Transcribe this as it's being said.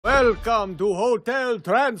Welcome to Hotel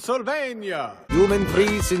Transylvania.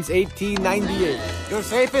 Human-free since 1898. Your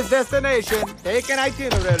safest destination. Take an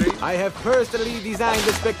itinerary. I have personally designed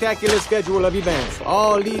a spectacular schedule of events,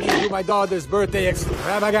 all leading to my daughter's birthday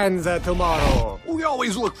extravaganza tomorrow. We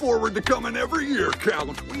always look forward to coming every year,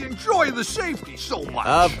 Count. We enjoy the safety so much.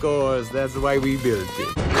 Of course, that's why we built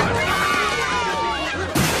it.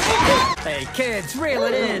 Hey, kids, reel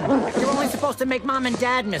it in. You're only supposed to make Mom and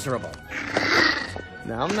Dad miserable.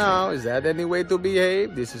 Now, is that any way to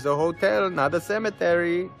behave? This is a hotel, not a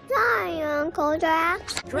cemetery. Sorry, Uncle Drac.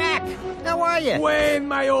 Drac, how are you? Wayne,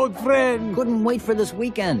 my old friend. Couldn't wait for this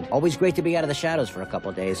weekend. Always great to be out of the shadows for a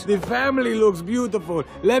couple days. The family looks beautiful.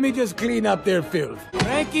 Let me just clean up their filth.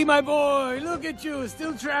 Frankie, my boy, look at you.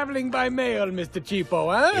 Still traveling by mail, Mr.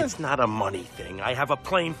 Cheapo, huh? It's not a money thing. I have a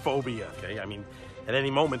plane phobia, okay? I mean, at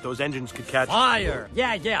any moment, those engines could catch... Fire!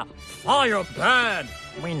 Yeah. Fire bad!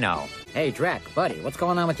 We know. Hey, Drac, buddy, what's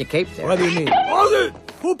going on with your cape there? What do you mean? Hold it!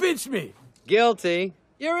 Who pinched me? Guilty.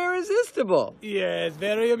 You're irresistible. Yes,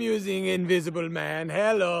 very amusing, invisible man.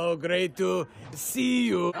 Hello, great to see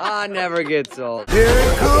you. Never gets old.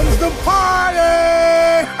 Here comes the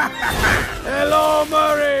party! Hello,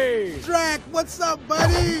 Murray! Drac, what's up,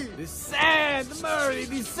 buddy? The sand, Murray,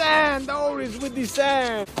 the sand, always with the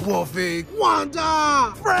sand. Wolfie,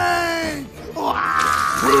 Wanda, Frank!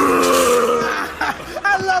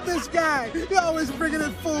 I love this guy. You're always bringing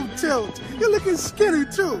it full tilt. You're looking skinny,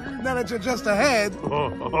 too. Now that you're just ahead.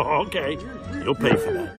 Okay. You'll pay for that.